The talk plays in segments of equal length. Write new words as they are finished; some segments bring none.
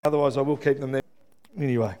Otherwise, I will keep them there.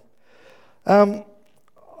 Anyway,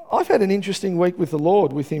 I've had an interesting week with the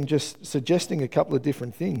Lord, with him just suggesting a couple of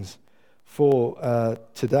different things for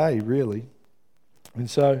today, really. And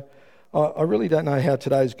so I really don't know how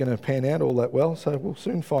today's going to pan out all that well, so we'll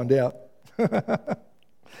soon find out.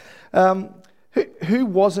 Who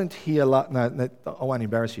wasn't here no, I won't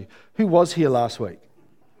embarrass you. Who was here last week?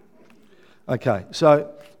 Okay,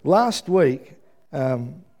 so last week,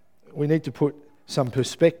 we need to put some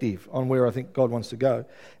perspective on where I think God wants to go.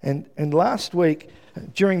 And last week,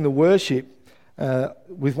 during the worship,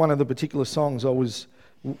 with one of the particular songs,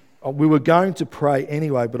 we were going to pray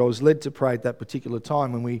anyway, but I was led to pray at that particular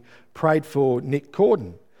time when we prayed for Nick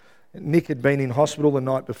Corden. Nick had been in hospital the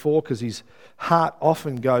night before because his heart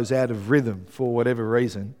often goes out of rhythm for whatever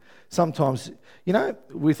reason. Sometimes,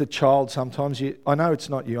 with a child, sometimes I know it's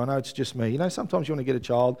not you, I know it's just me. Sometimes you want to get a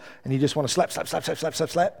child and you just want to slap,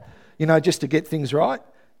 just to get things right.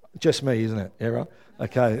 Just me, isn't it, Era?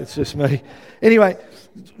 Okay, it's just me. Anyway,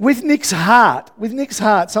 with Nick's heart,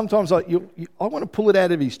 sometimes I want to pull it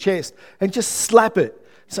out of his chest and just slap it.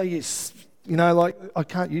 So I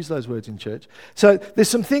can't use those words in church. So there's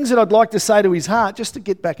some things that I'd like to say to his heart just to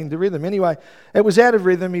get back into rhythm. Anyway, it was out of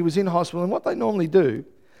rhythm. He was in hospital, and what they normally do,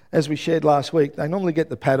 as we shared last week, they normally get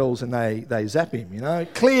the paddles and they zap him.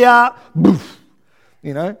 Clear, boof.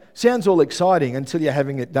 Sounds all exciting until you're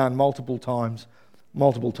having it done multiple times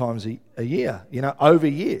a year, over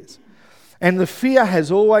years. And the fear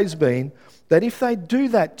has always been that if they do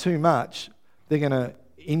that too much, they're going to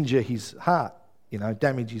injure his heart,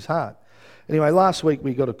 damage his heart. Anyway, last week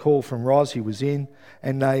we got a call from Roz. He was in,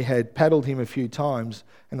 and they had paddled him a few times,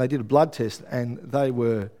 and they did a blood test, and they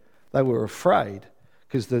were afraid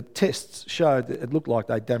because the tests showed that it looked like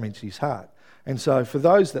they damaged his heart. And so for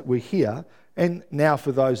those that were here, and now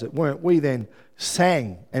for those that weren't, we then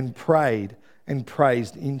sang and prayed and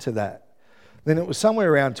praised into that. Then it was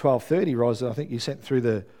somewhere around 12:30, Roz, I think you sent through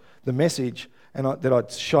the message and that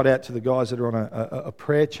I'd shot out to the guys that are on a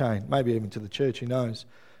prayer chain, maybe even to the church, who knows,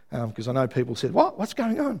 because I know people said, what's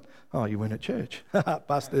going on? Oh, you weren't at church.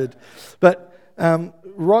 Busted. But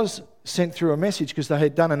Roz sent through a message because they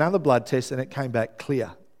had done another blood test and it came back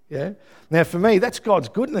clear. Yeah. Now for me, that's God's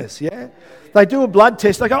goodness. Yeah. They do a blood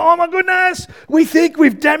test. They go, oh my goodness, we think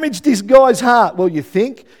we've damaged this guy's heart. Well, you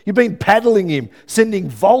think? You've been paddling him, sending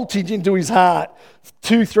voltage into his heart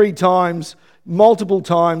 2-3 times, multiple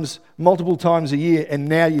times a year, and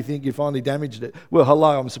now you think you finally damaged it. Well,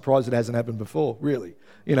 hello, I'm surprised it hasn't happened before, really.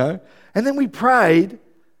 And then we prayed,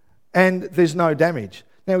 and there's no damage.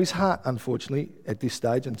 Now his heart, unfortunately, at this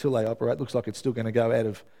stage, until they operate, looks like it's still going to go out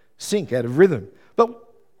of sync, out of rhythm. But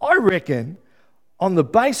I reckon, on the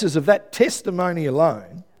basis of that testimony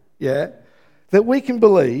alone, that we can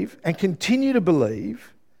believe and continue to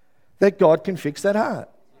believe that God can fix that heart.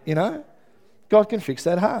 God can fix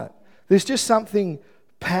that heart. There's just something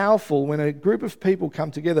powerful when a group of people come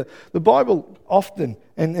together. The Bible often,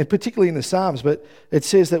 and particularly in the Psalms, but it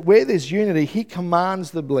says that where there's unity, he commands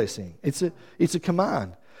the blessing. It's a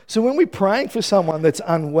command. So when we're praying for someone that's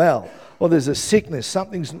unwell, or there's a sickness,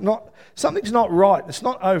 something's not right, it's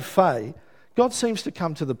not au fait, God seems to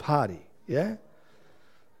come to the party, yeah?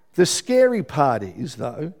 The scary part is,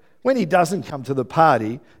 though, when he doesn't come to the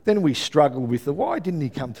party, then we struggle with why didn't he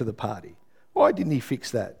come to the party? Why didn't he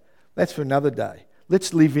fix that? That's for another day.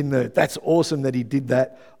 Let's live in that's awesome that he did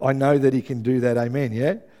that. I know that he can do that, amen,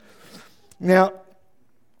 yeah? Now,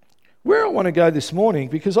 where I want to go this morning,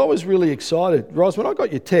 because I was really excited. Ros, when I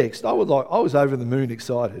got your text, I was over the moon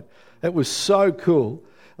excited. It was so cool.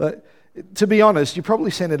 To be honest, you probably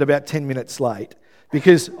sent it about 10 minutes late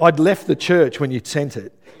because I'd left the church when you'd sent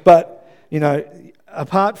it. But,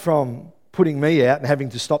 apart from putting me out and having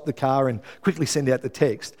to stop the car and quickly send out the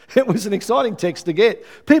text, it was an exciting text to get.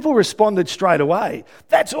 People responded straight away.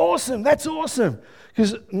 That's awesome.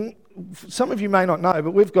 Because some of you may not know,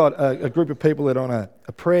 but we've got a group of people that are on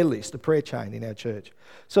a prayer list, a prayer chain in our church.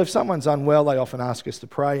 So if someone's unwell, they often ask us to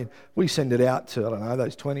pray, and we send it out to,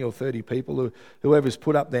 those 20 or 30 people, whoever's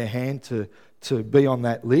put up their hand to be on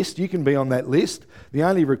that list. You can be on that list. The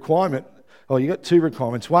only requirement, you've got 2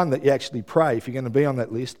 requirements. 1, that you actually pray if you're going to be on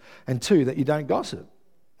that list, and 2, that you don't gossip.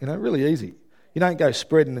 Really easy. You don't go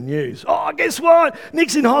spreading the news. Oh, guess what?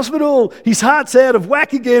 Nick's in hospital. His heart's out of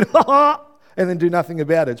whack again. And then do nothing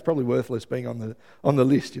about it. It's probably worthless being on the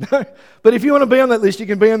list, But if you want to be on that list, you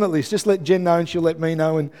can be on that list. Just let Jen know and she'll let me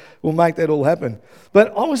know and we'll make that all happen. But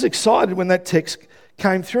I was excited when that text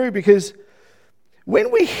came through because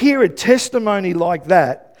when we hear a testimony like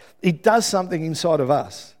that, it does something inside of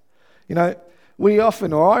us. I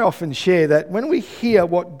often share that when we hear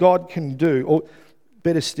what God can do, or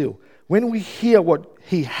better still, when we hear what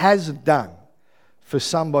he has done for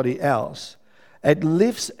somebody else, it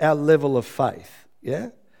lifts our level of faith, yeah?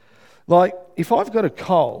 Like, if I've got a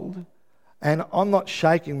cold and I'm not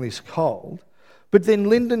shaking this cold, but then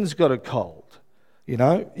Lyndon's got a cold, you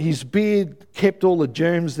know? His beard kept all the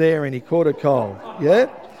germs there and he caught a cold, yeah?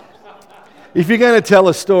 If you're going to tell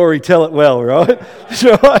a story, tell it well, right?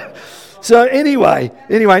 Right? So anyway,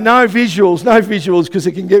 no visuals because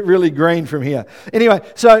it can get really green from here. Anyway,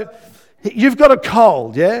 so you've got a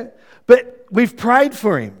cold, yeah? But we've prayed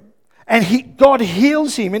for him and God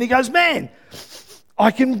heals him and he goes, man,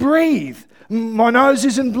 I can breathe. My nose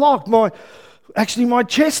isn't blocked. My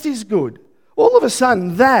chest is good. All of a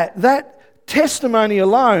sudden, that testimony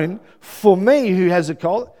alone for me who has a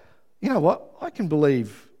cold, you know what? I can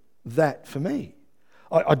believe that for me.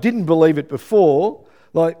 I didn't believe it before.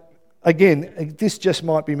 Like, again, this just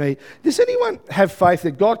might be me. Does anyone have faith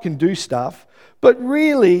that God can do stuff, but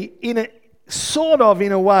really, in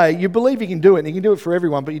a way, you believe he can do it, and he can do it for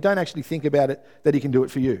everyone, but you don't actually think about it that he can do it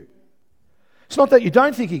for you? It's not that you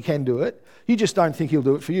don't think he can do it, you just don't think he'll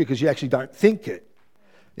do it for you because you actually don't think it.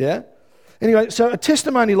 Yeah? Anyway, so a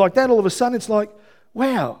testimony like that, all of a sudden it's like,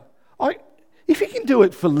 wow, if he can do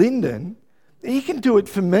it for Lyndon, he can do it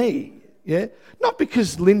for me. Yeah? Not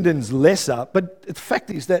because Lyndon's lesser, but the fact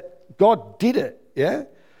is that God did it. Yeah?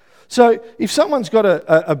 So if someone's got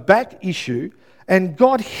a back issue and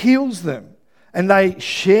God heals them and they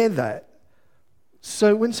share that,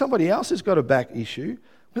 so when somebody else has got a back issue,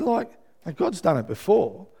 we're like, God's done it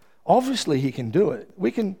before. Obviously he can do it.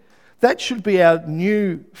 That should be our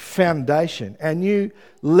new foundation, our new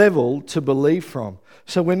level to believe from.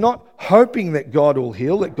 So we're not hoping that God will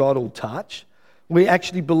heal, that God will touch. We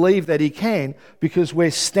actually believe that he can because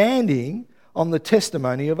we're standing on the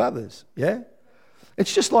testimony of others. Yeah?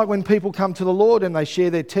 It's just like when people come to the Lord and they share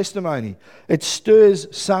their testimony. It stirs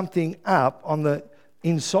something up on the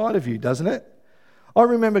inside of you, doesn't it? I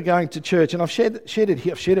remember going to church, and I've shared it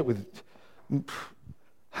here. I've shared it with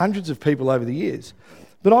hundreds of people over the years.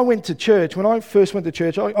 But I went to church. When I first went to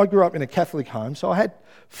church, I grew up in a Catholic home, so I had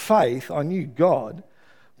faith. I knew God.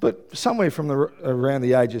 But somewhere from around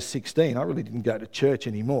the age of 16, I really didn't go to church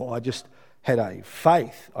anymore. I just had a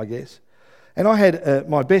faith, I guess. And I had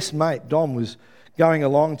my best mate, Dom, was going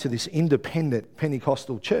along to this independent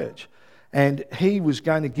Pentecostal church. And he was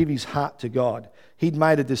going to give his heart to God. He'd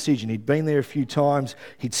made a decision. He'd been there a few times.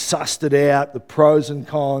 He'd sussed it out, the pros and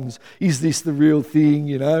cons. Is this the real thing,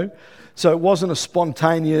 you know? So it wasn't a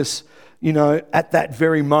spontaneous, you know, at that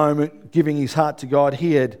very moment, giving his heart to God.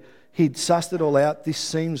 He'd sussed it all out. This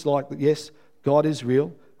seems like, yes, God is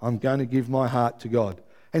real. I'm going to give my heart to God.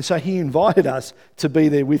 And so he invited us to be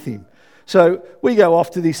there with him. So we go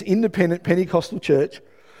off to this independent Pentecostal church.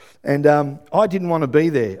 And I didn't want to be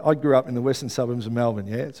there. I grew up in the western suburbs of Melbourne,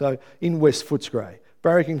 yeah? So in West Footscray,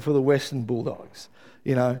 barracking for the Western Bulldogs,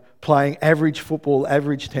 you know, playing average football,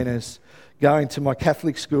 average tennis, going to my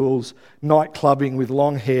Catholic schools, night clubbing with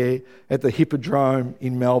long hair at the Hippodrome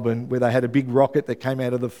in Melbourne where they had a big rocket that came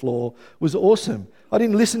out of the floor. It was awesome. I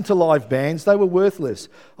didn't listen to live bands. They were worthless.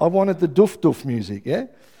 I wanted the doof music, yeah?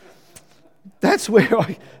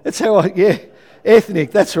 Ethnic,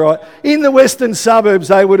 that's right. In the western suburbs,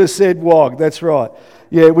 they would have said wog, that's right.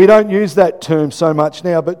 Yeah, we don't use that term so much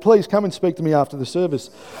now, but please come and speak to me after the service.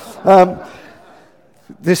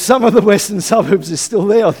 There's some of the western suburbs is still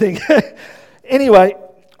there, I think. Anyway,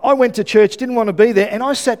 I went to church, didn't want to be there, and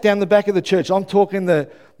I sat down the back of the church. I'm talking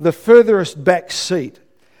the furthest back seat.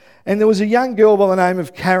 And there was a young girl by the name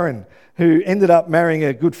of Karen who ended up marrying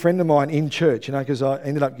a good friend of mine in church, you know, because I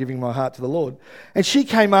ended up giving my heart to the Lord. And she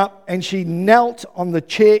came up and she knelt on the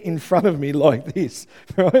chair in front of me like this,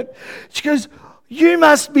 right? She goes, "You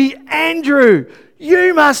must be Andrew.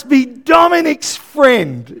 You must be Dominic's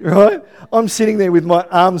friend," right? I'm sitting there with my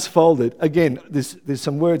arms folded. Again, there's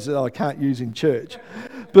some words that I can't use in church.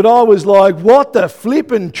 But I was like, what the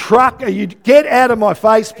flippin' truck are you? Get out of my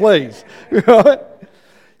face, please, right?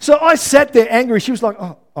 So I sat there angry. She was like,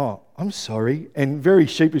 oh, I'm sorry. And very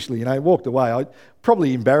sheepishly, you know, walked away. I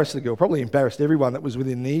probably embarrassed the girl, probably embarrassed everyone that was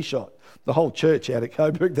within earshot. The whole church out at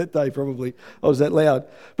Coburg that day probably. I was that loud.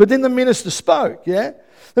 But then the minister spoke, yeah?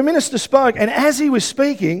 The minister spoke, and as he was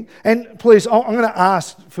speaking, and please, I'm going to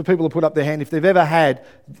ask for people to put up their hand if they've ever had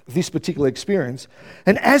this particular experience.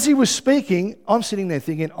 And as he was speaking, I'm sitting there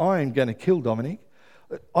thinking, I am going to kill Dominic.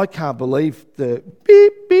 I can't believe the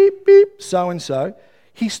beep, beep, beep, so-and-so.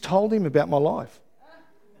 He's told him about my life.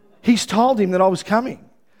 He's told him that I was coming.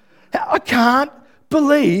 I can't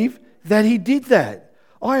believe that he did that.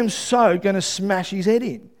 I am so going to smash his head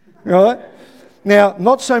in, right? Now,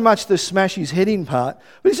 not so much the smash his head in part,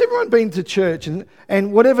 but has everyone been to church and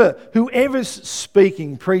whoever's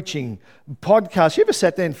speaking, preaching, podcast, you ever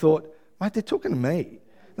sat there and thought, mate, they're talking to me.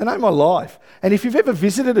 They know my life. And if you've ever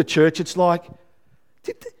visited a church, it's like,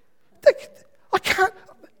 I can't,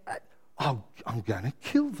 I'm going to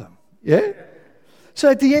kill them. Yeah? So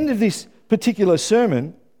at the end of this particular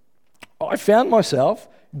sermon, I found myself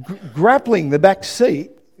grappling the back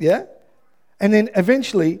seat, yeah? And then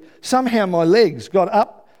eventually, somehow my legs got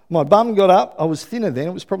up, my bum got up. I was thinner then,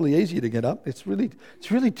 it was probably easier to get up. It's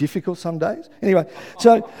really difficult some days. Anyway,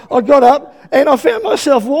 so I got up and I found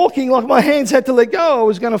myself walking like my hands had to let go. I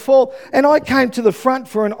was going to fall. And I came to the front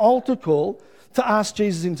for an altar call to ask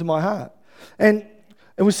Jesus into my heart. And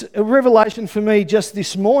it was a revelation for me just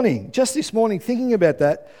this morning thinking about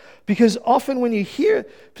that, because often when you hear,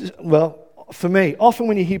 often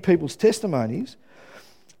when you hear people's testimonies,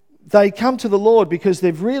 they come to the Lord because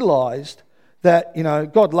they've realised that,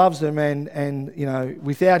 God loves them and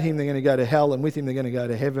without him they're going to go to hell and with him they're going to go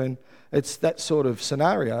to heaven. It's that sort of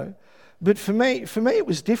scenario. But for me it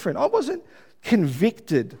was different. I wasn't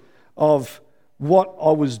convicted of what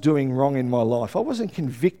I was doing wrong in my life. I wasn't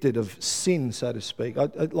convicted of sin, so to speak.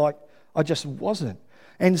 I just wasn't.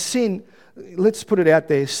 And sin, let's put it out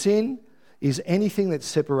there, sin is anything that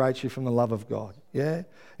separates you from the love of God. Yeah?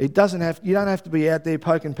 You don't have to be out there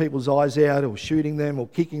poking people's eyes out or shooting them or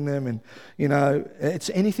kicking them, and it's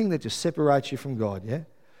anything that just separates you from God. Yeah?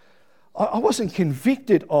 I wasn't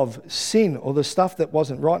convicted of sin or the stuff that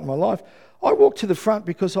wasn't right in my life. I walked to the front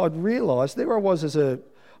because I'd realised, there I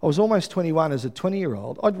was almost 21 as a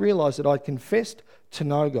 20-year-old. I'd realised that I'd confessed to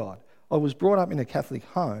know God. I was brought up in a Catholic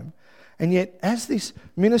home, and yet as this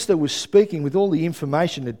minister was speaking with all the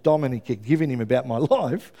information that Dominic had given him about my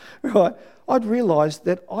life, right, I'd realised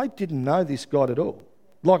that I didn't know this God at all.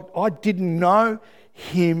 Like, I didn't know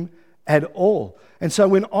him at all. And so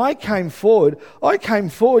when I came forward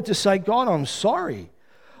to say, God, I'm sorry.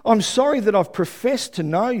 I'm sorry that I've professed to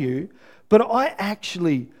know you, but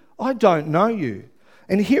I don't know you.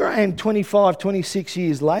 And here I am 25, 26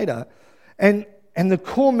 years later, and the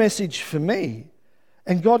core message for me,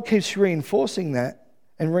 and God keeps reinforcing that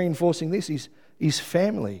and reinforcing this, is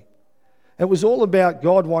family. It was all about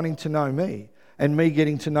God wanting to know me and me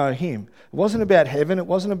getting to know him. It wasn't about heaven. It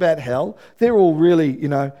wasn't about hell. They're all really,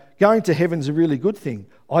 going to heaven's a really good thing.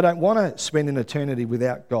 I don't want to spend an eternity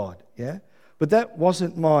without God, yeah? But that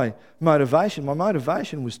wasn't my motivation. My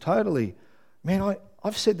motivation was totally, man,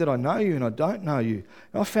 I've said that I know you and I don't know you.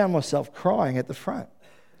 And I found myself crying at the front.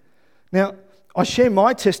 Now, I share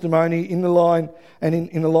my testimony in the line and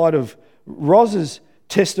in the light of Roz's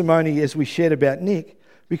testimony as we shared about Nick,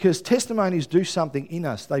 because testimonies do something in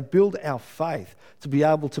us. They build our faith to be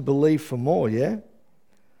able to believe for more, yeah?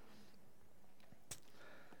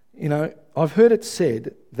 I've heard it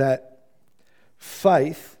said that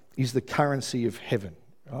faith is the currency of heaven,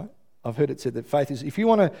 right? I've heard it said that faith is, if you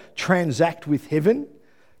want to transact with heaven,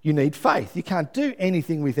 you need faith. You can't do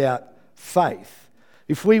anything without faith.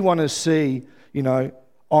 If we want to see,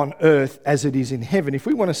 on earth as it is in heaven, if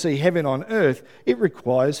we want to see heaven on earth, it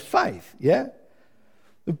requires faith, yeah?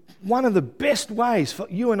 One of the best ways for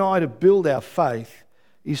you and I to build our faith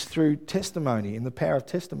is through testimony and the power of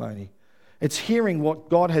testimony. It's hearing what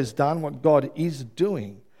God has done, what God is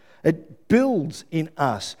doing. It builds in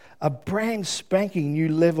us a brand spanking new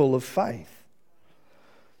level of faith.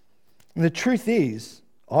 And the truth is,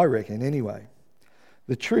 I reckon anyway,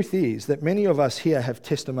 the truth is that many of us here have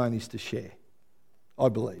testimonies to share. I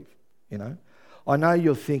believe, I know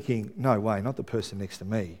you're thinking, no way, not the person next to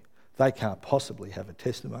me. They can't possibly have a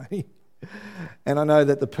testimony. And I know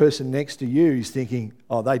that the person next to you is thinking,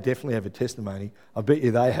 oh, they definitely have a testimony. I bet you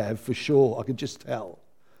they have, for sure. I can just tell,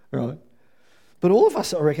 right? But all of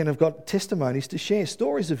us, I reckon, have got testimonies to share,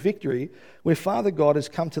 stories of victory where Father God has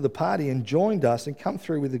come to the party and joined us and come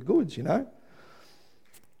through with the goods,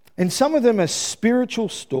 And some of them are spiritual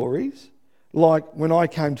stories, like when I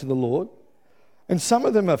came to the Lord. And some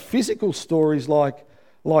of them are physical stories like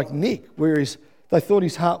Nick, whereas they thought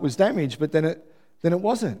his heart was damaged, but then it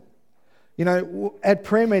wasn't. At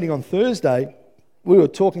prayer meeting on Thursday, we were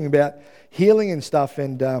talking about healing and stuff,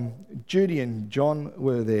 and Judy and John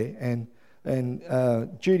were there,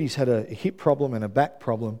 and Judy's had a hip problem and a back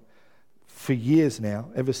problem for years now,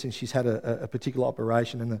 ever since she's had a particular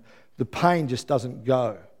operation, and the pain just doesn't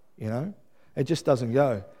go, It just doesn't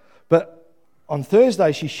go. But on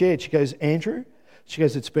Thursday she shared, she goes, Andrew,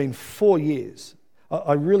 it's been 4 years.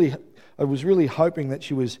 I was really hoping that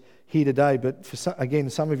she was here today, but for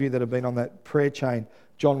some of you that have been on that prayer chain,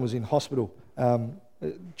 John was in hospital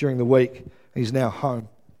during the week. He's now home.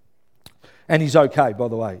 And he's okay, by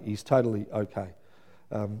the way. He's totally okay.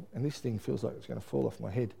 And this thing feels like it's going to fall off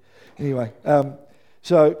my head. Anyway,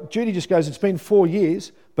 so Judy just goes, it's been 4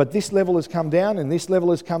 years, but this level has come down and this level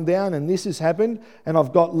has come down and this has happened and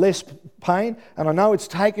I've got less pain and I know it's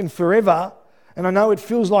taken forever and I know it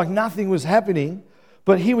feels like nothing was happening,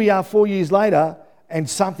 but here we are 4 years later and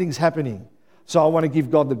something's happening. So I want to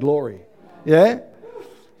give God the glory. Yeah?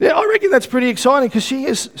 Yeah, I reckon that's pretty exciting because she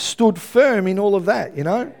has stood firm in all of that, you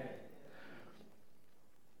know.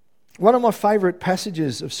 One of my favourite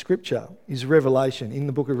passages of Scripture is Revelation, in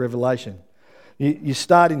the book of Revelation. You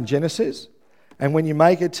start in Genesis, and when you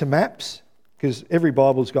make it to maps, because every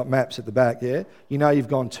Bible's got maps at the back, yeah, you know you've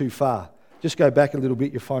gone too far. Just go back a little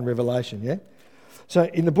bit, you'll find Revelation, yeah? So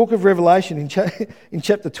in the book of Revelation, in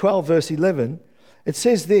chapter 12, verse 11, it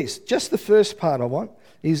says this, just the first part I want,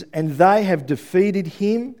 is, and they have defeated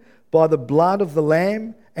him by the blood of the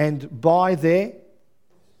Lamb and by their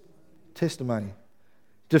testimony.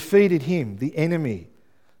 Defeated him, the enemy,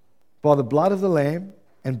 by the blood of the Lamb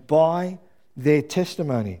and by their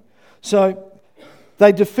testimony. So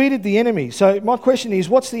they defeated the enemy. So my question is,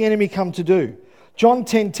 what's the enemy come to do? John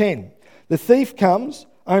 10:10. The thief comes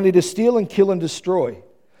only to steal and kill and destroy.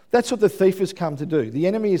 That's what the thief has come to do. The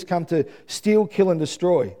enemy has come to steal, kill and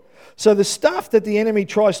destroy. So the stuff that the enemy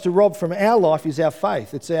tries to rob from our life is our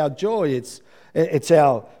faith. It's our joy. It's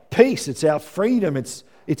our peace. It's our freedom.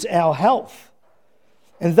 It's our health.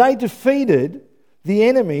 And they defeated the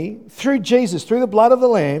enemy through Jesus, through the blood of the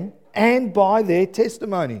Lamb, and by their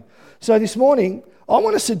testimony. So this morning, I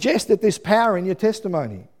want to suggest that there's power in your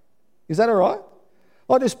testimony. Is that all right?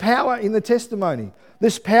 Like there's power in the testimony.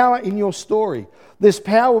 There's power in your story. There's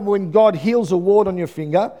power when God heals a wart on your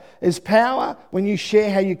finger. There's power when you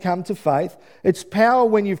share how you come to faith. It's power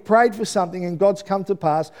when you've prayed for something and God's come to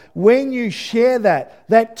pass. When you share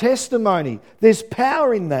that testimony, there's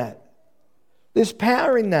power in that. There's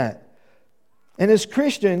power in that. And as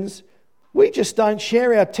Christians, we just don't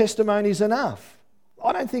share our testimonies enough.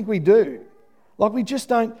 I don't think we do. Like we just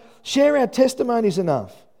don't share our testimonies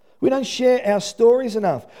enough. We don't share our stories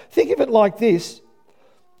enough. Think of it like this.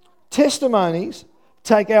 Testimonies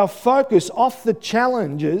take our focus off the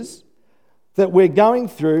challenges that we're going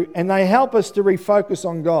through and they help us to refocus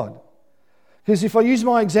on God. Because if I use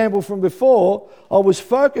my example from before, I was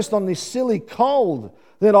focused on this silly cold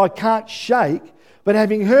that I can't shake. But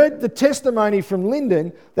having heard the testimony from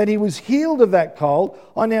Lyndon that he was healed of that cold,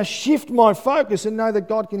 I now shift my focus and know that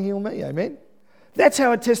God can heal me. Amen? That's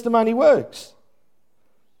how a testimony works.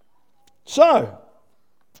 So,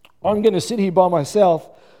 I'm going to sit here by myself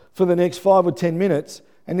for the next 5 or 10 minutes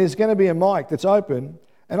and there's going to be a mic that's open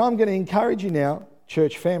and I'm going to encourage you now,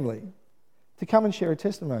 church family, to come and share a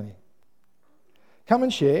testimony. Come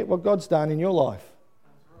and share what God's done in your life.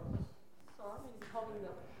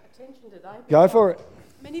 Go for it.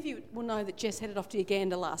 Many of you will know that Jess headed off to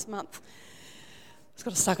Uganda last month. Just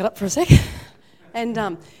got to suck it up for a sec.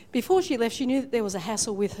 And before she left, she knew that there was a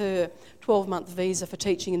hassle with her 12-month visa for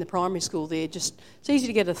teaching in the primary school there. It's easy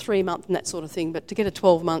to get a 3-month and that sort of thing, but to get a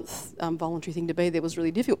 12-month voluntary thing to be there was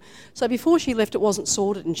really difficult. So before she left, it wasn't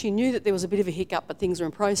sorted, and she knew that there was a bit of a hiccup, but things are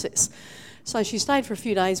in process. So she stayed for a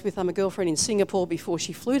few days with a girlfriend in Singapore before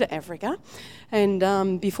she flew to Africa.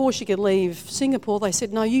 And before she could leave Singapore, they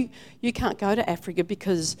said, no, you can't go to Africa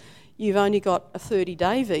because you've only got a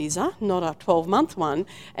 30-day visa, not a 12-month one,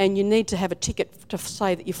 and you need to have a ticket to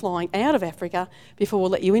say that you're flying out of Africa before we'll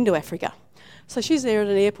let you into Africa. So she's there at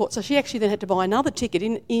an airport. So she actually then had to buy another ticket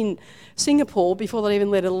in Singapore before they'd even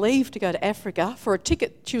let her leave to go to Africa for a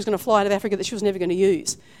ticket she was going to fly out of Africa that she was never going to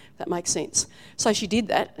use. If that makes sense. So she did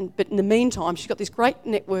that, but in the meantime, she's got this great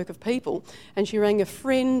network of people, and she rang a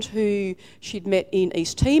friend who she'd met in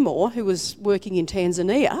East Timor, who was working in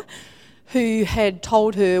Tanzania, who had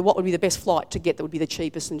told her what would be the best flight to get that would be the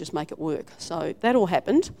cheapest and just make it work. So that all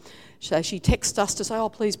happened. So she texted us to say, oh,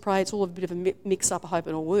 please pray, it's all a bit of a mix-up, I hope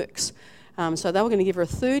it all works. So they were going to give her a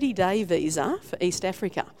 30-day visa for East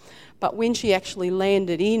Africa. But when she actually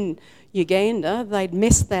landed in Uganda, they'd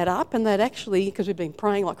messed that up and they'd actually, because we'd been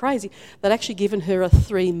praying like crazy, they'd actually given her a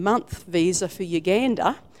 3-month visa for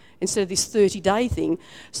Uganda instead of this 30-day thing.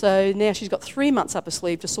 So now she's got 3 months up her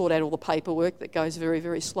sleeve to sort out all the paperwork that goes very,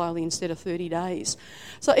 very slowly instead of 30 days.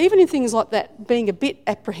 So even in things like that, being a bit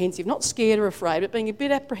apprehensive, not scared or afraid, but being a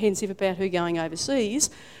bit apprehensive about her going overseas,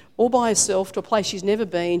 all by herself to a place she's never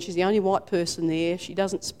been. She's the only white person there. She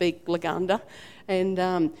doesn't speak Luganda.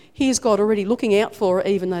 And here's God already looking out for her,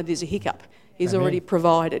 even though there's a hiccup. He's Amen. Already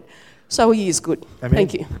provided. So he is good. Amen.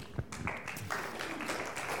 Thank you.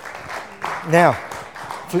 Now,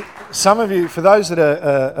 for some of you, for those that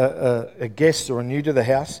are guests or are new to the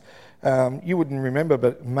house, You wouldn't remember,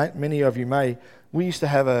 but many of you may. We used to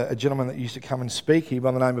have a gentleman that used to come and speak here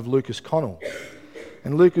by the name of Lucas Connell.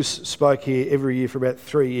 And Lucas spoke here every year for about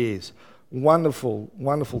 3 years. Wonderful,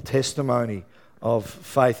 wonderful testimony of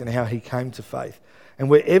faith and how he came to faith. And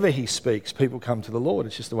wherever he speaks, people come to the Lord.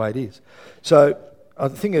 It's just the way it is. So I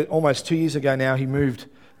think almost 2 years ago now, he moved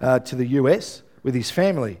to the US with his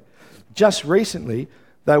family. Just recently,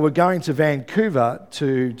 they were going to Vancouver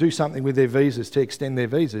to do something with their visas, to extend their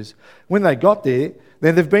visas. When they got there,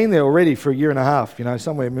 they've been there already for 1.5 years,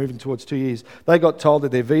 somewhere moving towards 2 years. They got told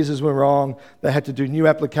that their visas were wrong. They had to do new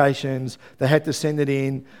applications. They had to send it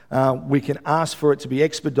in. We can ask for it to be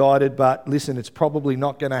expedited, but listen, it's probably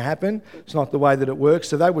not going to happen. It's not the way that it works.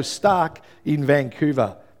 So they were stuck in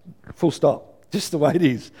Vancouver. Full stop. Just the way it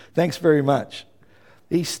is. Thanks very much.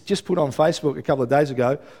 He just put on Facebook a couple of days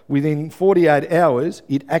ago, within 48 hours,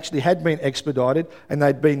 it actually had been expedited and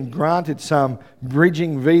they'd been granted some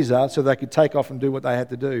bridging visa so they could take off and do what they had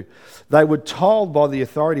to do. They were told by the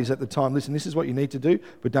authorities at the time, listen, this is what you need to do,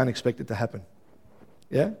 but don't expect it to happen.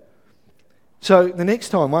 Yeah? So the next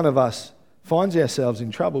time one of us finds ourselves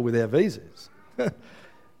in trouble with our visas,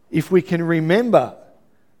 if we can remember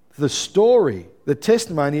the story, the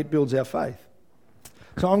testimony, it builds our faith.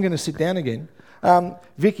 So I'm going to sit down again.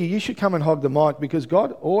 Vicky, you should come and hog the mic because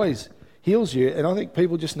God always heals you, and I think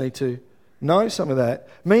people just need to know some of that.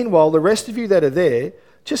 Meanwhile, the rest of you that are there,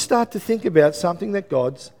 just start to think about something that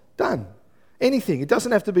God's done. Anything. It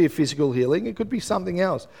doesn't have to be a physical healing. It could be something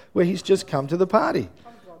else where he's just come to the party.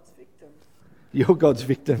 I'm God's victim. You're God's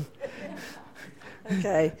victim.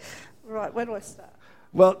 Okay. Right, where do I start?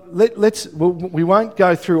 Well, we won't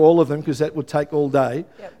go through all of them because that would take all day.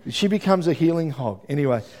 Yep. She becomes a healing hog.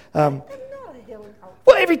 Anyway. I'm not a healing hog.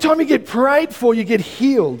 Well, every time you get prayed for, you get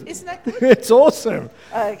healed. Isn't that good? It's awesome.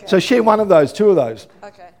 Okay. So share one of those, two of those.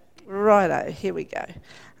 Okay. Righto, here we go.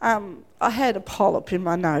 I had a polyp in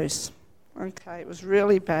my nose. Okay, it was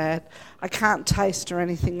really bad. I can't taste or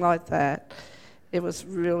anything like that. It was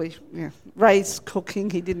really, Ray's cooking.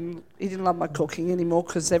 He didn't love my cooking anymore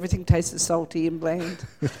because everything tasted salty and bland.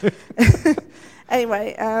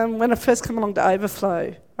 Anyway, when I first come along to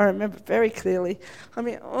Overflow, I remember very clearly.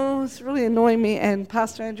 It's really annoying me. And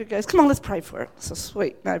Pastor Andrew goes, "Come on, let's pray for it." So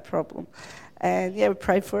sweet, no problem. And we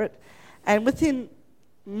prayed for it. And within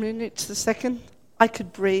minutes, a second, I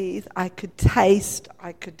could breathe, I could taste,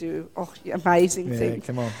 I could do amazing things.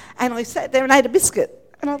 Come on. And I sat there and ate a biscuit.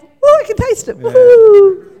 And I thought, I can taste it.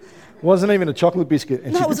 Woohoo! Wasn't even a chocolate biscuit,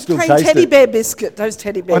 and No, she it could was a still plain taste teddy it. bear biscuit, those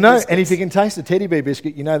teddy bear I know, biscuits. and if you can taste a teddy bear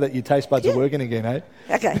biscuit, you know that your taste buds are working again, eh?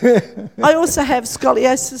 Okay. I also have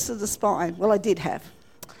scoliosis of the spine. Well, I did have.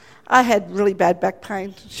 I had really bad back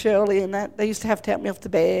pain, Shirley and that. They used to have to help me off the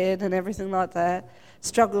bed and everything like that.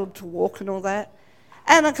 Struggled to walk and all that.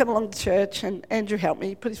 And I come along to church, and Andrew helped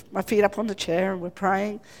me, put my feet up on the chair, and we're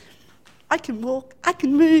praying. I can walk, I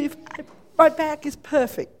can move, my back is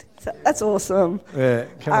perfect. So that's awesome. Yeah,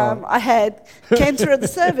 come on. I had cancer of the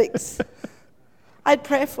cervix. I had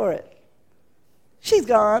prayer for it. She's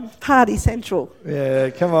gone, party central. Yeah,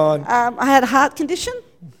 come on. I had a heart condition.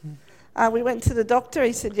 We went to the doctor.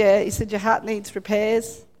 He said, your heart needs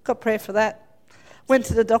repairs. Got prayer for that. Went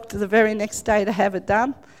to the doctor the very next day to have it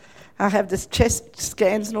done. I have this chest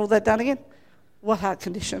scans and all that done again. What heart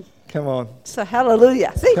condition? Come on. So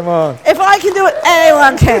hallelujah. See? Come on. If I can do it,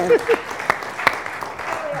 anyone can.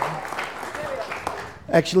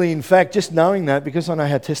 Actually, in fact, just knowing that, because I know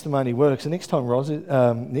how testimony works, the next time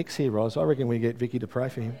Nick's here, Ros, I reckon we get Vicky to pray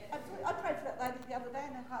for him. I prayed for that lady the other day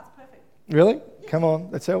and her heart's perfect. Really? Come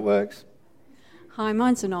on. That's how it works. Hi,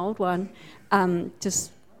 mine's an old one.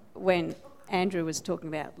 Just when Andrew was talking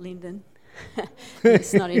about Lyndon, the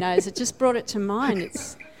snotty nose, it just brought it to mind.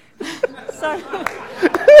 It's sorry.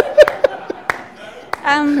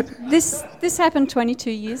 This happened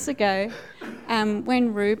 22 years ago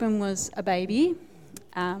when Reuben was a baby,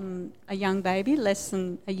 a young baby, less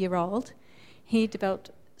than a year old. He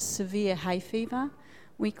developed severe hay fever.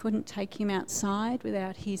 We couldn't take him outside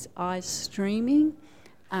without his eyes streaming,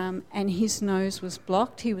 and his nose was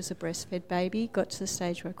blocked. He was a breastfed baby, got to the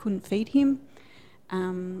stage where I couldn't feed him.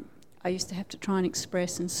 I used to have to try and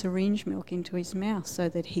express and syringe milk into his mouth so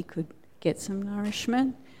that he could get some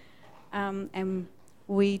nourishment. And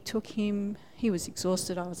we took him, he was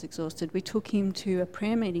exhausted, I was exhausted. We took him to a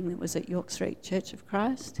prayer meeting that was at York Street Church of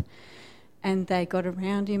Christ, and they got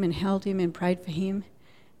around him and held him and prayed for him.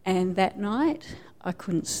 And that night, I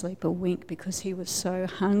couldn't sleep a wink because he was so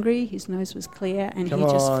hungry, his nose was clear, and Come he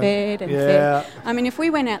just on. fed and Yeah. fed. I mean, if we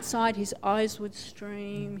went outside, his eyes would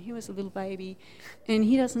stream. He was a little baby, and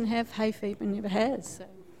he doesn't have hay fever, never has. So.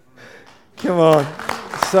 Come on.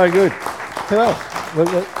 So good. Who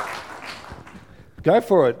else? Go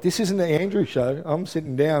for it. This isn't the Andrew show. I'm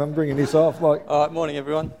sitting down. I'm bringing this off. All right, morning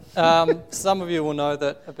everyone. Some of you will know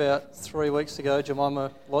that about 3 weeks ago,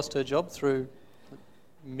 Jemima lost her job through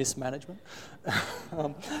mismanagement.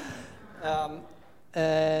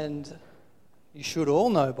 And you should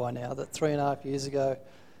all know by now that 3.5 years ago,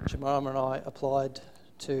 Jemima and I applied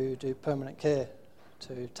to do permanent care,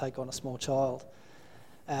 to take on a small child.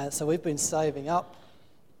 So we've been saving up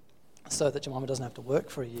so that Jemima doesn't have to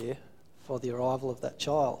work for a year for the arrival of that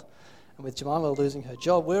child. And with Jemima losing her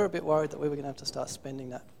job, we were a bit worried that we were going to have to start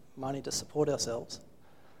spending that money to support ourselves.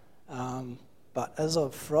 But as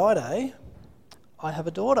of Friday, I have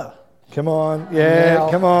a daughter. Come on. Yeah,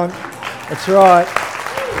 now, come on. That's right.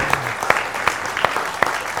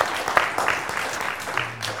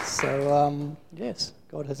 So, yes,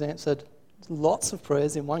 God has answered lots of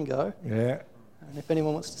prayers in one go. Yeah. And if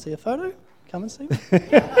anyone wants to see a photo, come and see me.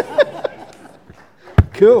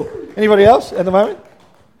 Cool. Anybody else at the moment?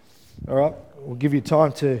 All right. We'll give you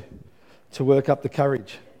time to work up the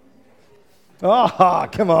courage. Oh,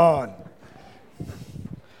 come on.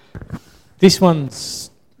 This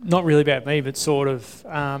one's not really about me, but sort of.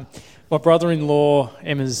 My brother-in-law,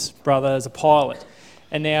 Emma's brother, is a pilot.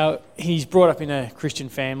 And now he's brought up in a Christian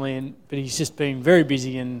family, but he's just been very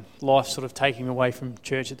busy and life's sort of taking him away from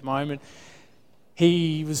church at the moment.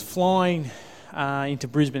 He was flying into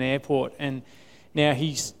Brisbane Airport, and now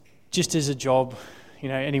he's just as a job,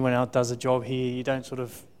 anyone else does a job here, you don't sort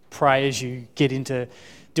of pray as you get into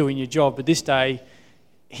doing your job. But this day,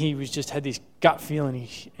 he had this gut feeling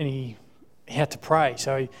and he had to pray.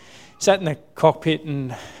 So he sat in the cockpit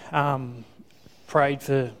and prayed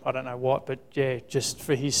for, I don't know what, but yeah, just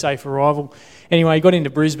for his safe arrival. Anyway, he got into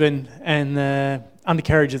Brisbane and the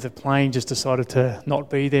undercarriage of the plane just decided to not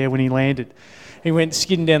be there when he landed. He went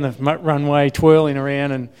skidding down the runway, twirling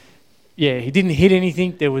around, and yeah, he didn't hit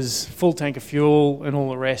anything. There was full tank of fuel and all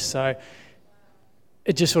the rest. So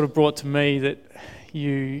it just sort of brought to me that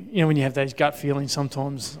when you have those gut feelings,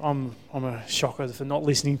 sometimes I'm a shocker for not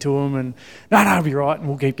listening to them and no, I'll be right and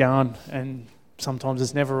we'll keep going. And sometimes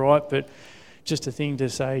it's never right, but just a thing to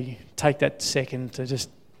say, take that second to just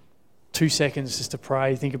 2 seconds just to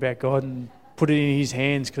pray, think about God and put it in his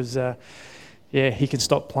hands because, he can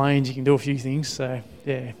stop planes, he can do a few things. So,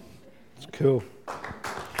 yeah. It's cool.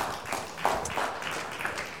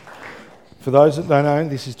 For those that don't know,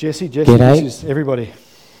 this is Jesse. Jesse, G'day. This is everybody.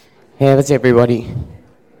 How's everybody?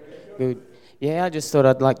 Good. Yeah, I just thought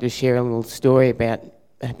I'd like to share a little story about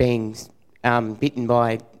being bitten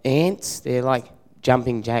by ants. They're like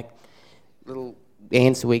jumping jack little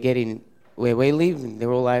ants that we get in where we live, and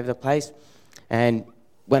they're all over the place. And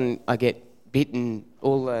when I get bitten,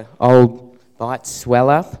 all the old bites swell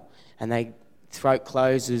up, and they throat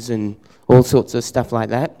closes and all sorts of stuff like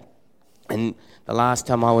that. And the last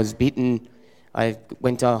time I was bitten, I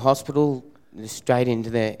went to a hospital, straight into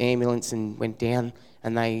the ambulance and went down,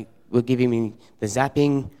 and they were giving me the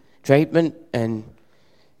zapping treatment, and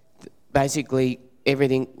basically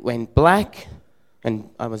everything went black and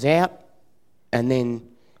I was out. And then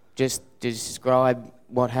just to describe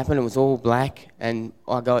what happened, it was all black, and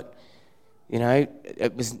I got,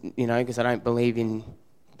 it was, because I don't believe in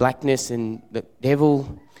blackness and the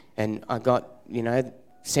devil, and I got,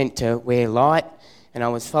 sent to wear light, and I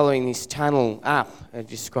was following this tunnel up. I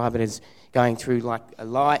describe it as going through like a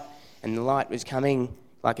light, and the light was coming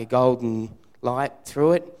like a golden light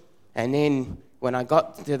through it. And then when I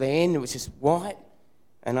got to the end, it was just white,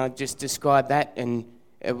 and I just described that, and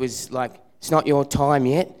it was like, it's not your time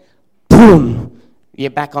yet. Boom!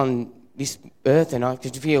 You're back on this earth, and I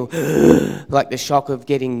could feel like the shock of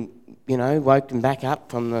getting, woken back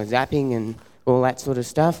up from the zapping and all that sort of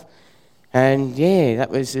stuff. And yeah, that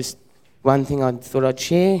was just one thing I thought I'd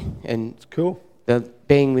share. And it's cool.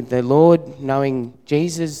 Being with the Lord, knowing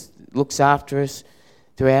Jesus looks after us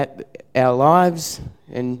throughout our lives.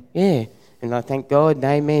 And yeah, and I thank God.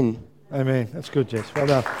 Amen. Amen. That's good, Jess. Well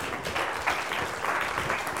done.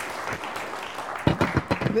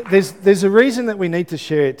 There's a reason that we need to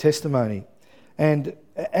share testimony. And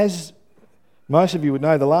as most of you would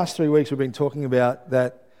know, the last 3 weeks we've been talking about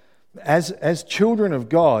that as children of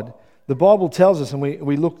God, the Bible tells us, and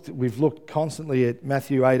we've looked constantly at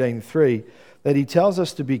Matthew 18:3, that he tells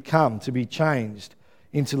us to be changed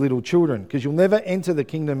into little children, because you'll never enter the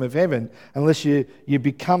kingdom of heaven unless you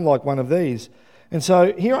become like one of these. And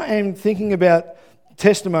so here I am thinking about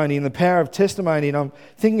testimony and the power of testimony, and I'm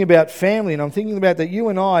thinking about family, and I'm thinking about that you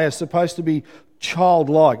and I are supposed to be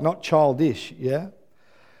childlike, not childish, yeah?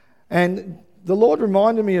 And the Lord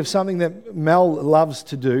reminded me of something that Mel loves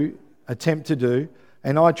to attempt to do,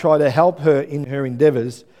 and I try to help her in her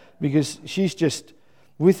endeavours, because she's just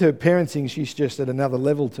with her parenting, she's just at another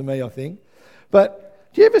level to me, I think.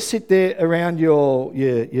 But do you ever sit there around your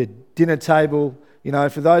dinner table, you know,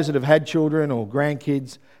 for those that have had children or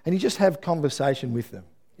grandkids, and you just have conversation with them,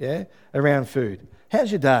 yeah, around food?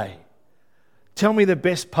 How's your day? Tell me the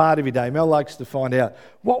best part of your day. Mel likes to find out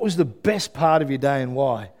what was the best part of your day and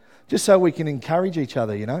why, just so we can encourage each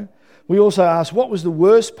other, you know. We also ask, what was the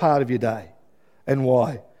worst part of your day and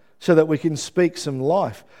why, so that we can speak some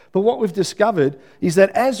life. But what we've discovered is that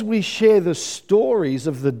as we share the stories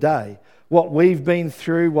of the day, what we've been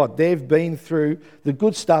through, what they've been through, the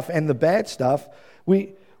good stuff and the bad stuff,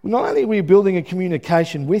 we not only are we building a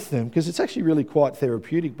communication with them, because it's actually really quite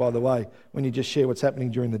therapeutic, by the way, when you just share what's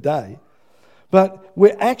happening during the day, but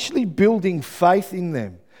we're actually building faith in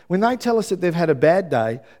them. When they tell us that they've had a bad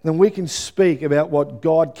day, then we can speak about what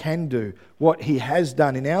God can do, what He has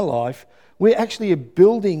done in our life. We actually are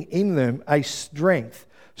building in them a strength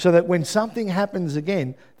so that when something happens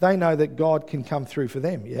again, they know that God can come through for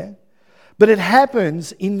them, yeah? But it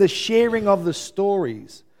happens in the sharing of the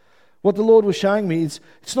stories. What the Lord was showing me is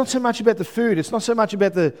it's not so much about the food, it's not so much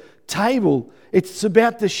about the table, it's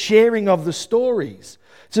about the sharing of the stories.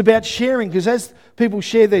 It's about sharing, because as people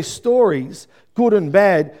share their stories, good and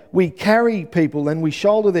bad, we carry people and we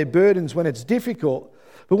shoulder their burdens when it's difficult.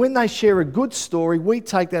 But when they share a good story, we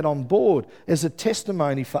take that on board as a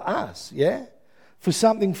testimony for us, yeah? For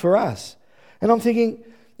something for us. And I'm thinking,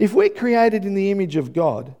 if we're created in the image of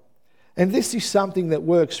God, and this is something that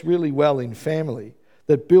works really well in family,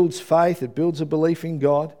 that builds faith, it builds a belief in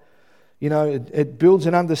God, you know, it builds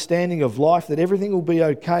an understanding of life, that everything will be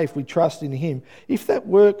okay if we trust in Him. If that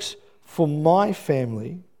works for my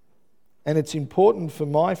family, and it's important for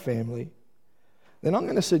my family, then I'm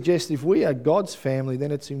going to suggest if we are God's family,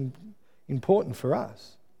 then it's important for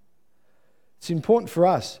us. It's important for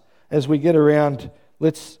us as we get around,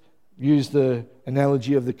 let's use the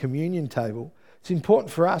analogy of the communion table. It's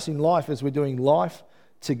important for us in life as we're doing life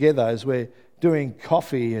together, as we're doing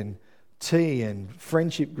coffee and tea and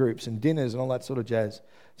friendship groups and dinners and all that sort of jazz.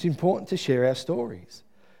 It's important to share our stories.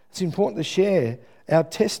 It's important to share our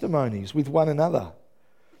testimonies with one another.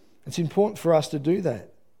 It's important for us to do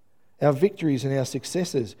that, our victories and our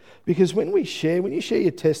successes. Because when you share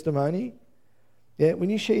your testimony, it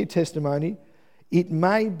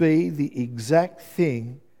may be the exact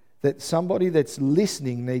thing that somebody that's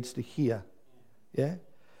listening needs to hear. Yeah?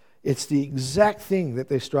 It's the exact thing that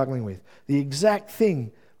they're struggling with, the exact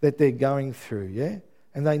thing that they're going through, yeah?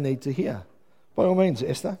 And they need to hear. By all means,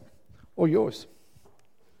 Esther, or yours.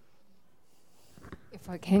 If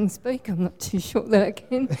I can speak, I'm not too sure that I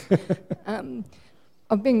can.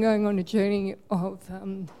 I've been going on a journey of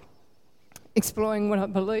exploring what I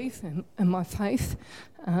believe and my faith.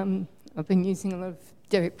 I've been using a lot of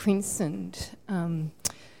Derek Prince and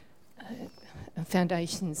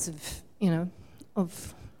foundations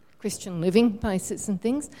of Christian living basis and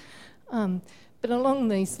things. But along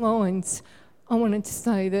these lines, I wanted to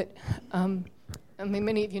say that,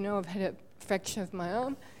 many of you know I've had a fracture of my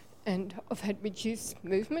arm and I've had reduced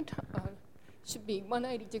movement. I should be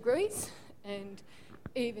 180 degrees, and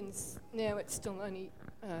even now it's still only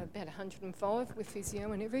about 105 with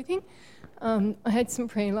physio and everything. I had some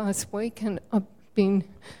prayer last week, and I've been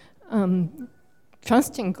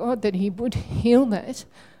trusting God that He would heal that.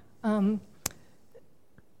 And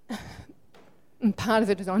part of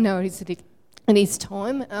it is I know is that it is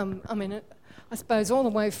time. I suppose all the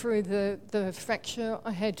way through the fracture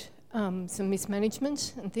I had some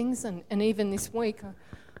mismanagement and things, and even this week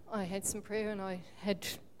I had some prayer and I had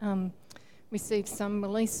received some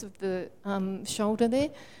release of the shoulder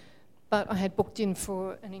there, but I had booked in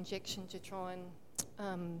for an injection to try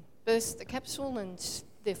and burst the capsule and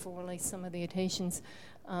therefore release some of the adhesions.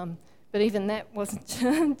 But even that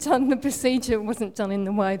wasn't done, the procedure wasn't done in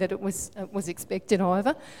the way that it was expected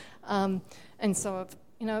either. And so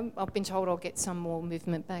I've been told I'll get some more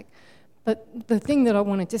movement back. But the thing that I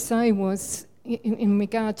wanted to say was, in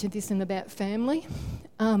regard to this and about family,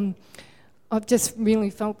 I've just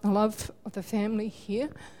really felt the love of the family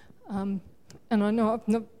here. And I know I've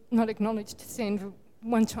not acknowledged Sandra.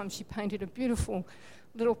 One time she painted a beautiful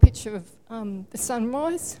little picture of the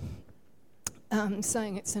sunrise,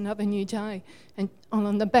 saying it's another new day, and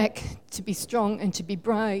on the back, to be strong and to be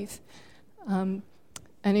brave. And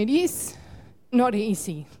it is not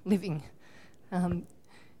easy living.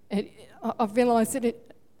 I've realised that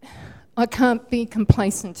I can't be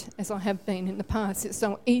complacent as I have been in the past. It's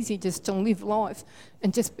so easy just to live life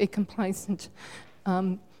and just be complacent.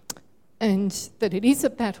 And that it is a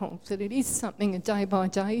battle, that it is something, a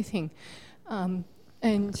day-by-day thing. And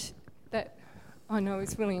that I know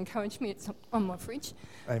has really encouraged me. It's on my fridge.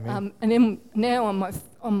 Amen. And then now on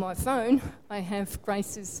my phone, I have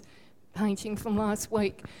Grace's painting from last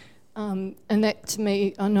week. And that, to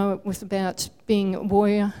me, I know it was about being a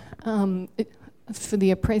warrior for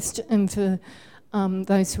the oppressed and for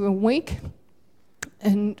those who are weak.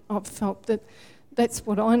 And I've felt that that's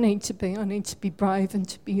what I need to be. I need to be brave and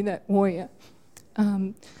to be that warrior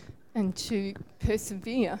and to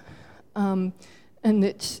persevere. And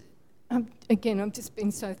that, again, I've just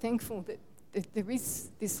been so thankful that there is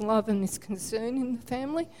this love and this concern in the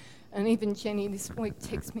family. And even Jenny this week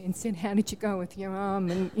texted me and said, how did you go with your arm?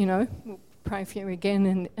 And, we'll pray for you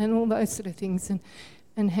again and all those sort of things.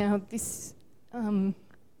 And how this...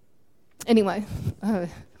 Anyway,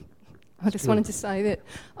 I just wanted to say that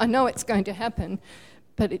I know it's going to happen,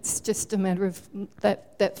 but it's just a matter of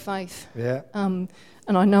that faith. Yeah. And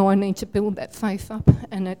I know I need to build that faith up,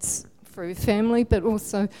 and it's through family, but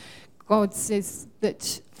also God says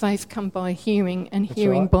that faith comes by hearing, and That's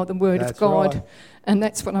hearing right. by the word That's of God. right. And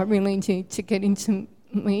that's what I really need to get into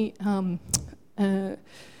me.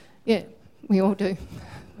 Yeah, we all do.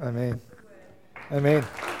 Amen. Amen.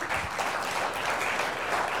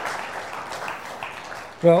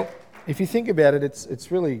 Well, if you think about it,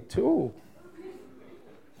 it's really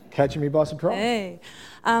catching me by surprise. Hey,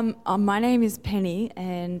 my name is Penny,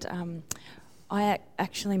 and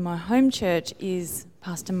my home church is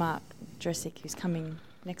Pastor Mark Dressick, who's coming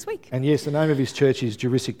next week. And yes, the name of his church is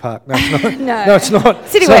Jurassic Park. No, it's not. No. No, it's not.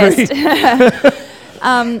 City Sorry. West.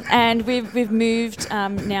 And we've moved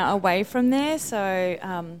now away from there. So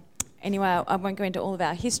anyway, I won't go into all of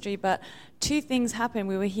our history, but 2 things happened.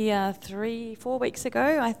 We were here 3-4 weeks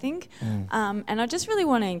ago, I think. And I just really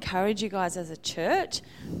want to encourage you guys as a church,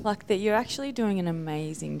 like, that you're actually doing an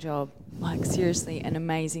amazing job. Like, seriously, an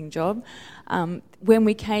amazing job. When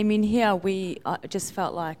we came in here, we just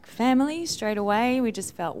felt like family straight away. We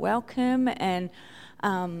just felt welcome. And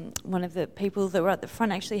one of the people that were at the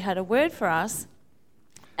front actually had a word for us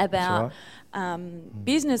about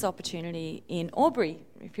business opportunity in Albury,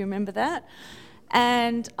 if you remember that.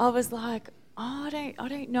 And I was like, I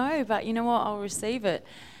don't know, but you know what, I'll receive it.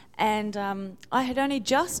 And I had only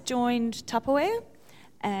just joined Tupperware,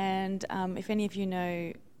 and if any of you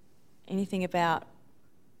know anything about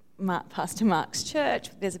Pastor Mark's church,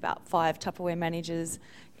 there's about 5 Tupperware managers.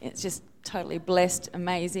 It's just totally blessed,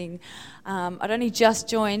 amazing. I'd only just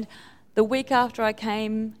joined. The week after I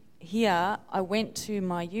came here, I went to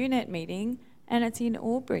my unit meeting, and it's in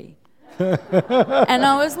Albury. And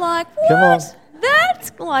I was like, what? Come on.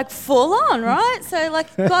 That's like full on, right? So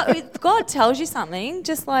like God tells you something,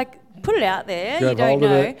 just like put it out there. Grab you don't hold of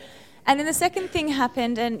know. it. And then the second thing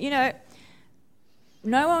happened, and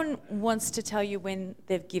no one wants to tell you when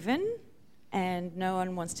they've given, and no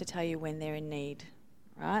one wants to tell you when they're in need,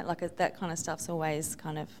 right? Like that kind of stuff's always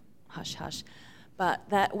kind of hush hush. But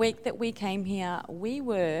that week that we came here, we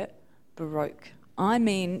were broke. I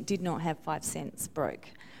mean, did not have 5 cents, broke.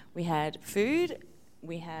 We had food,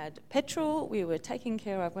 we had petrol, we were taken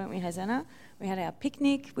care of, weren't we, Hosanna? We had our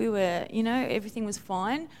picnic, we were, everything was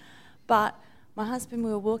fine. But my husband, we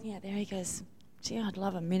were walking out there, he goes, gee, I'd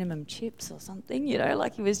love a minimum chips or something,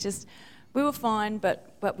 like he was just, we were fine,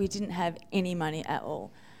 but we didn't have any money at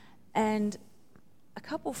all. And a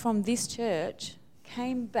couple from this church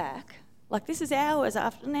came back, like this is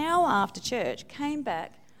an hour after church, came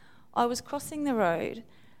back. I was crossing the road,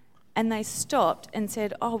 and they stopped and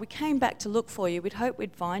said, we came back to look for you. We'd hoped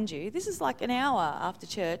we'd find you. This is like an hour after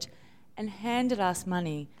church, and handed us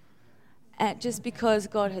money. Just because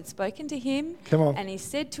God had spoken to him. Come on. And he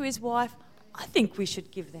said to his wife, I think we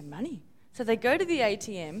should give them money. So they go to the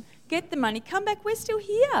ATM, get the money, come back, we're still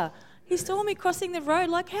here. He saw me crossing the road,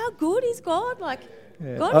 like, how good is God? Like,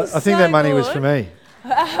 Yeah. God is I think so that money good. was for me.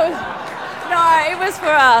 No, it was for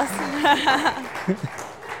us.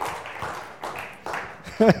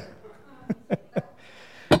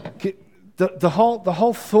 The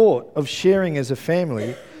whole thought of sharing as a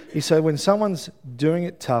family is so when someone's doing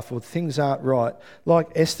it tough or things aren't right, like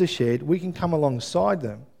Esther shared, we can come alongside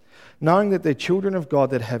them, knowing that they're children of God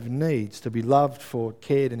that have needs to be loved for,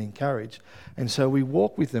 cared and encouraged. And so we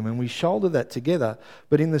walk with them and we shoulder that together.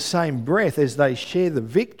 But in the same breath, as they share the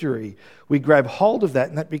victory, we grab hold of that,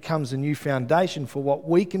 and that becomes a new foundation for what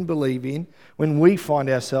we can believe in when we find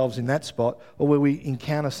ourselves in that spot or where we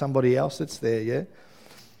encounter somebody else that's there, yeah?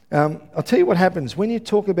 I'll tell you what happens when you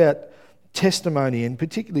talk about testimony, and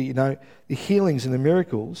particularly, the healings and the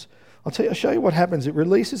miracles. I'll show you what happens. It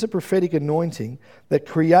releases a prophetic anointing that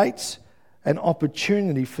creates an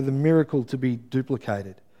opportunity for the miracle to be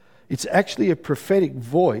duplicated. It's actually a prophetic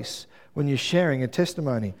voice when you're sharing a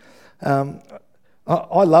testimony. I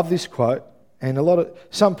love this quote, And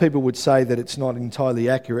some people would say that it's not entirely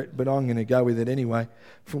accurate, but I'm going to go with it anyway.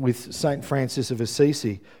 With St. Francis of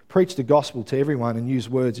Assisi, preach the gospel to everyone and use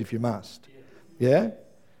words if you must. Yeah?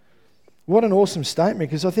 What an awesome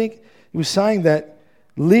statement, because I think he was saying that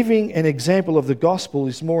living an example of the gospel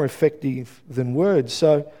is more effective than words.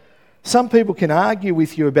 So some people can argue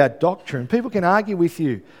with you about doctrine. People can argue with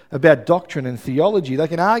you about doctrine and theology. They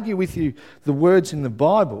can argue with you the words in the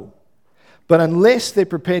Bible. But unless they're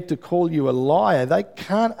prepared to call you a liar, they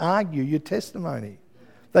can't argue your testimony.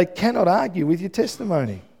 They cannot argue with your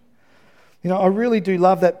testimony. You know, I really do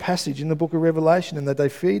love that passage in the book of Revelation, and that they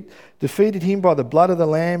defeated him by the blood of the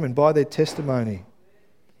Lamb and by their testimony.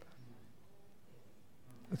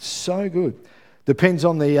 It's so good. Depends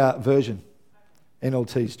on the version.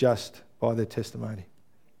 NLT's just by their testimony.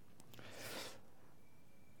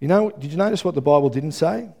 You know, did you notice what the Bible didn't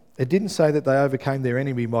say? It didn't say that they overcame their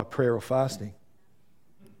enemy by prayer or fasting.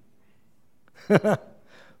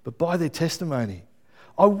 But by their testimony.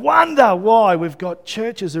 I wonder why we've got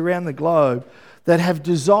churches around the globe that have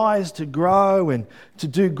desires to grow and to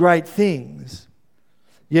do great things,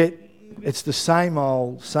 yet it's the same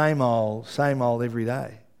old every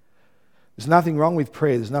day. There's nothing wrong with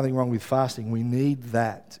prayer. There's nothing wrong with fasting. We need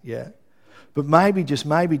that, yeah. But maybe, just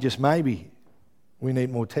maybe, we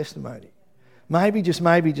need more testimony. Maybe, just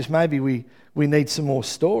maybe, we need some more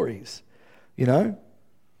stories, you know.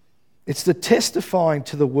 It's the testifying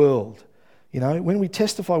to the world. You know, when we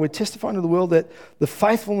testify, we're testifying to the world that the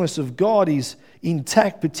faithfulness of God is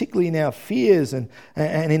intact, particularly in our fears and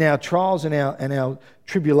in our trials and our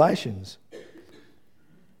tribulations.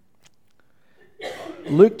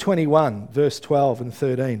 Luke 21, verse 12 and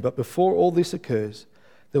 13. But before all this occurs,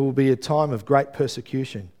 there will be a time of great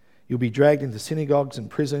persecution. You'll be dragged into synagogues and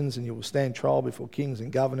prisons, and you will stand trial before kings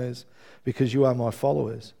and governors because you are my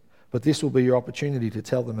followers. But this will be your opportunity to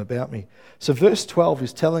tell them about me. So verse 12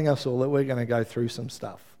 is telling us all that we're going to go through some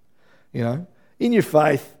stuff. You know, in your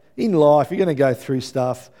faith, in life, you're going to go through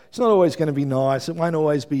stuff. It's not always going to be nice. It won't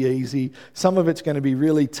always be easy. Some of it's going to be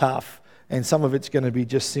really tough, and some of it's going to be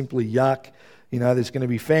just simply yuck. You know, there's going to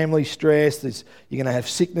be family stress. You're going to have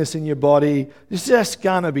sickness in your body. There's just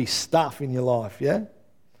going to be stuff in your life, yeah?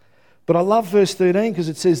 But I love verse 13 because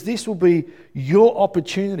it says this will be your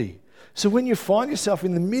opportunity. So when you find yourself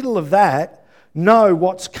in the middle of that, know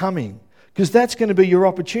what's coming, because that's going to be your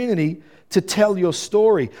opportunity to tell your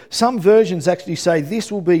story. Some versions actually say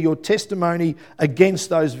this will be your testimony against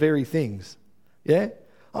those very things. Yeah?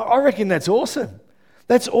 I reckon that's awesome.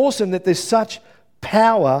 That's awesome that there's such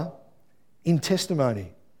power in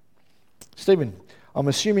testimony. Stephen, I'm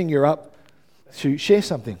assuming you're up to share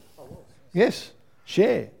something. Yes,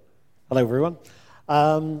 share. Hello, everyone.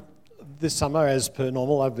 This summer, as per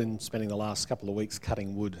normal, I've been spending the last couple of weeks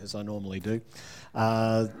cutting wood, as I normally do.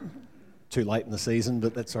 Too late in the season,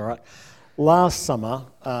 but that's all right. Last summer,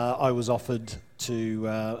 I was offered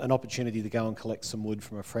an opportunity to go and collect some wood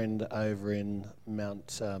from a friend over in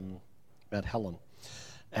Mount Helen.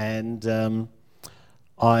 And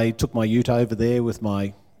I took my ute over there with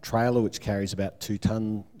my trailer, which carries about 2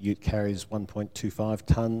 tonne. Ute carries 1.25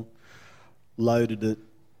 tonne. Loaded it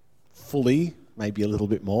fully, maybe a little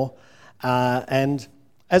bit more. And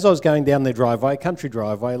as I was going down their driveway, country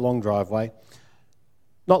driveway, long driveway,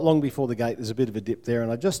 not long before the gate, there's a bit of a dip there,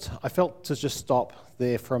 and I felt to just stop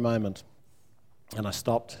there for a moment. And I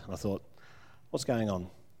stopped, and I thought, what's going on?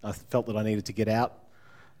 I felt that I needed to get out,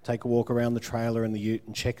 take a walk around the trailer and the ute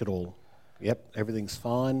and check it all. Yep, everything's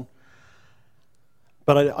fine.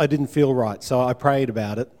 But I didn't feel right, so I prayed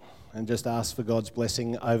about it and just asked for God's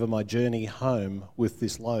blessing over my journey home with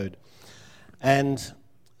this load. And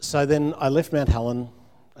so then I left Mount Helen,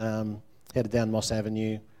 headed down Moss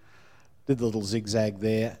Avenue, did the little zigzag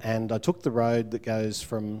there, and I took the road that goes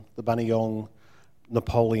from the Buninyong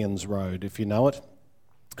Napoleon's Road, if you know it.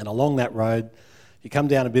 And along that road, you come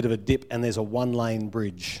down a bit of a dip and there's a 1-lane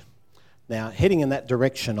bridge. Now, heading in that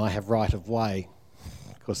direction, I have right of way.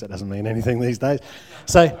 Of course, that doesn't mean anything these days.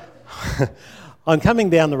 So I'm coming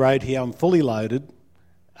down the road here, I'm fully loaded,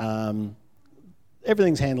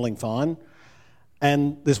 everything's handling fine,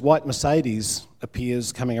 and this white Mercedes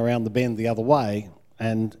appears coming around the bend the other way,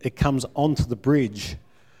 and it comes onto the bridge,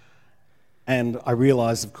 and I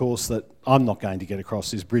realise, of course, that I'm not going to get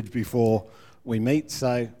across this bridge before we meet,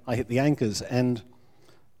 so I hit the anchors, and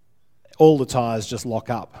all the tyres just lock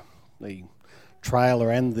up. The trailer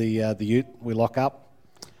and the ute, we lock up.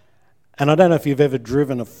 And I don't know if you've ever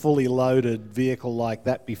driven a fully loaded vehicle like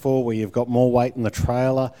that before, where you've got more weight in the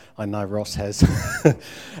trailer. I know Ross has.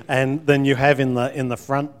 And then you have in the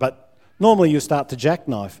front, but normally you start to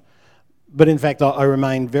jackknife. But in fact, I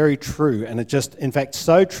remained very true, and it just, in fact,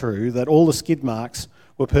 so true that all the skid marks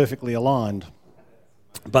were perfectly aligned.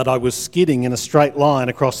 But I was skidding in a straight line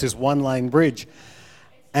across this one-lane bridge.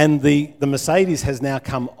 And the Mercedes has now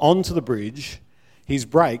come onto the bridge. He's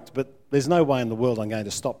braked, but there's no way in the world I'm going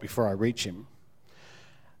to stop before I reach him.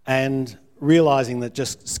 And realising that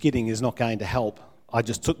just skidding is not going to help, I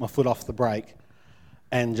just took my foot off the brake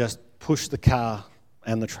and just pushed the car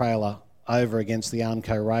and the trailer over against the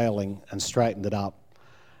Armco railing and straightened it up.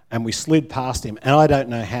 And we slid past him, and I don't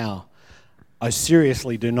know how. I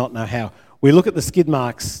seriously do not know how. We look at the skid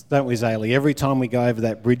marks, don't we, Zaylee, every time we go over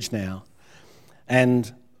that bridge now,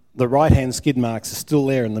 and the right-hand skid marks are still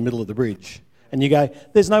there in the middle of the bridge. And you go,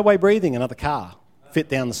 there's no way breathing another car fit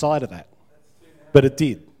down the side of that. But it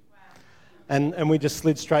did. And we just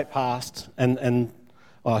slid straight past,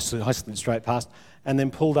 I slid straight past, and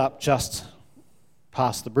then pulled up just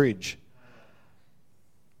past the bridge.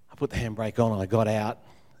 I put the handbrake on and I got out,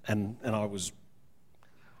 and I was...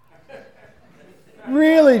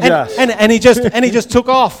 Really, just? And he just took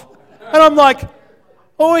off. And I'm like,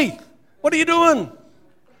 oi, what are you doing?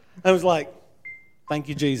 And I was like, thank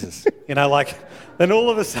you, Jesus. Then all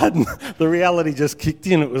of a sudden, the reality just kicked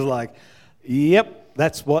in. It was like, yep,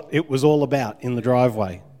 that's what it was all about in the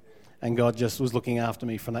driveway. And God just was looking after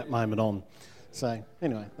me from that moment on. So,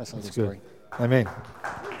 anyway, that's a little story. Amen.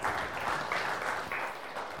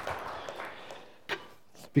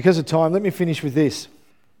 Because of time, let me finish with this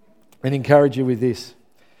and encourage you with this.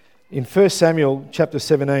 In 1 Samuel chapter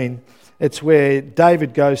 17, it's where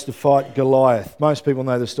David goes to fight Goliath. Most people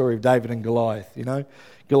know the story of David and Goliath, you know.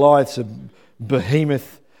 Goliath's a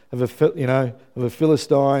behemoth of a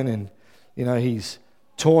Philistine, and, you know, he's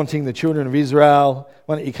taunting the children of Israel.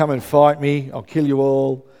 Why don't you come and fight me? I'll kill you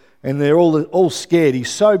all. And they're all scared.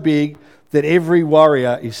 He's so big that every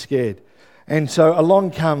warrior is scared. And so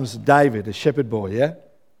along comes David, a shepherd boy, yeah?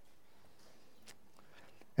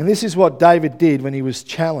 And this is what David did when he was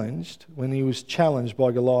challenged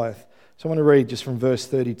by Goliath. So I want to read just from verse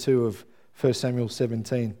 32 of 1 Samuel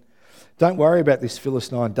 17. Don't worry about this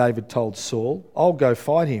Philistine, David told Saul. I'll go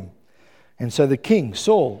fight him. And so the king,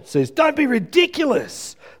 Saul, says, don't be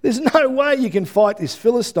ridiculous. There's no way you can fight this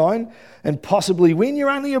Philistine and possibly win. You're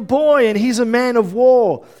only a boy and he's a man of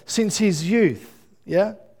war since his youth.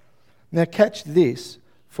 Yeah? Now catch this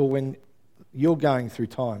for when you're going through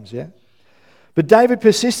times, yeah? But David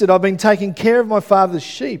persisted. I've been taking care of my father's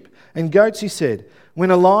sheep and goats, he said. When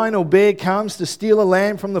a lion or bear comes to steal a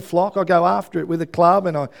lamb from the flock, I go after it with a club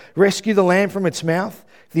and I rescue the lamb from its mouth.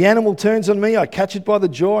 If the animal turns on me, I catch it by the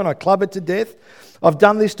jaw and I club it to death. I've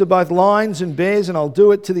done this to both lions and bears, and I'll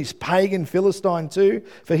do it to this pagan Philistine too,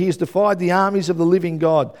 for he has defied the armies of the living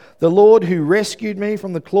God. The Lord who rescued me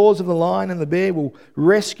from the claws of the lion and the bear will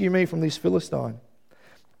rescue me from this Philistine.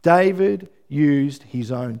 David used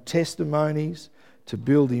his own testimonies to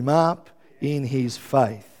build him up in his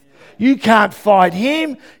faith. You can't fight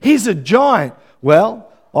him. He's a giant.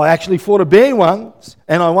 Well, I actually fought a bear once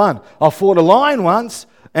and I won. I fought a lion once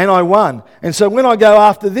and I won. And so when I go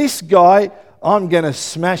after this guy, I'm going to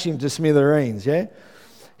smash him to smithereens, yeah?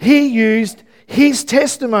 He used his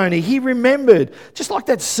testimony. He remembered, just like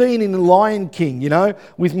that scene in The Lion King, you know,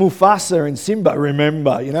 with Mufasa and Simba,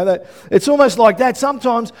 remember, you know, that it's almost like that.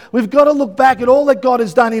 Sometimes we've got to look back at all that God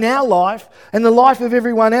has done in our life and the life of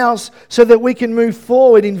everyone else so that we can move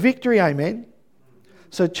forward in victory, amen?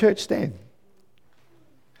 So church, stand.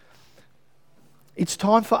 It's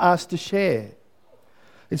time for us to share.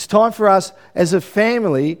 It's time for us as a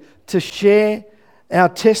family to share our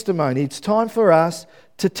testimony. It's time for us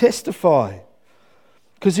to testify.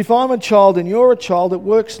 Because if I'm a child and you're a child, it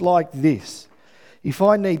works like this. If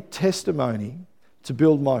I need testimony to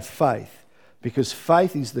build my faith, because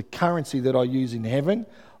faith is the currency that I use in heaven,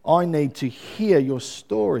 I need to hear your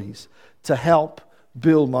stories to help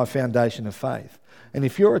build my foundation of faith. And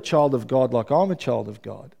if you're a child of God like I'm a child of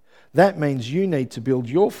God, that means you need to build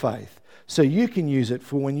your faith so you can use it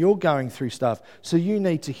for when you're going through stuff. So you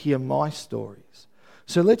need to hear my stories.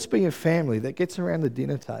 So let's be a family that gets around the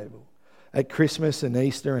dinner table at Christmas and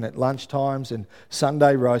Easter and at lunchtimes and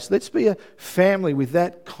Sunday roast. Let's be a family with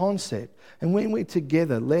that concept. And when we're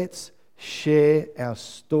together, let's share our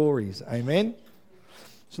stories. Amen?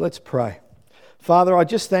 So let's pray. Father, I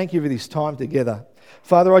just thank you for this time together.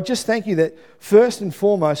 Father, I just thank you that first and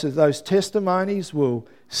foremost that those testimonies will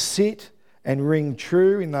sit and ring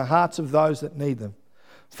true in the hearts of those that need them.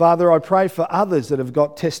 Father, I pray for others that have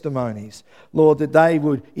got testimonies, Lord, that they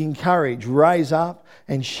would encourage, raise up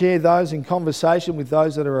and share those in conversation with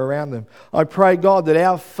those that are around them. I pray, God, that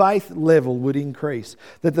our faith level would increase,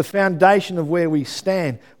 that the foundation of where we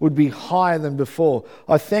stand would be higher than before.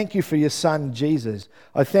 I thank you for your Son, Jesus.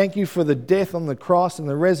 I thank you for the death on the cross and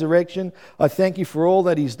the resurrection. I thank you for all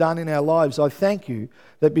that he's done in our lives. I thank you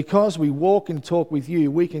that because we walk and talk with you,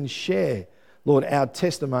 we can share, Lord, our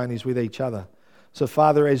testimonies with each other. So,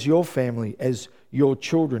 Father, as your family, as your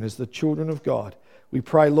children, as the children of God, we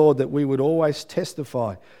pray, Lord, that we would always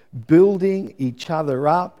testify, building each other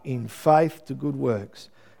up in faith to good works.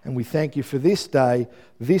 And we thank you for this day,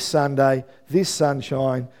 this Sunday, this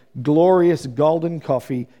sunshine, glorious golden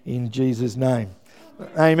coffee in Jesus' name.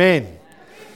 Amen.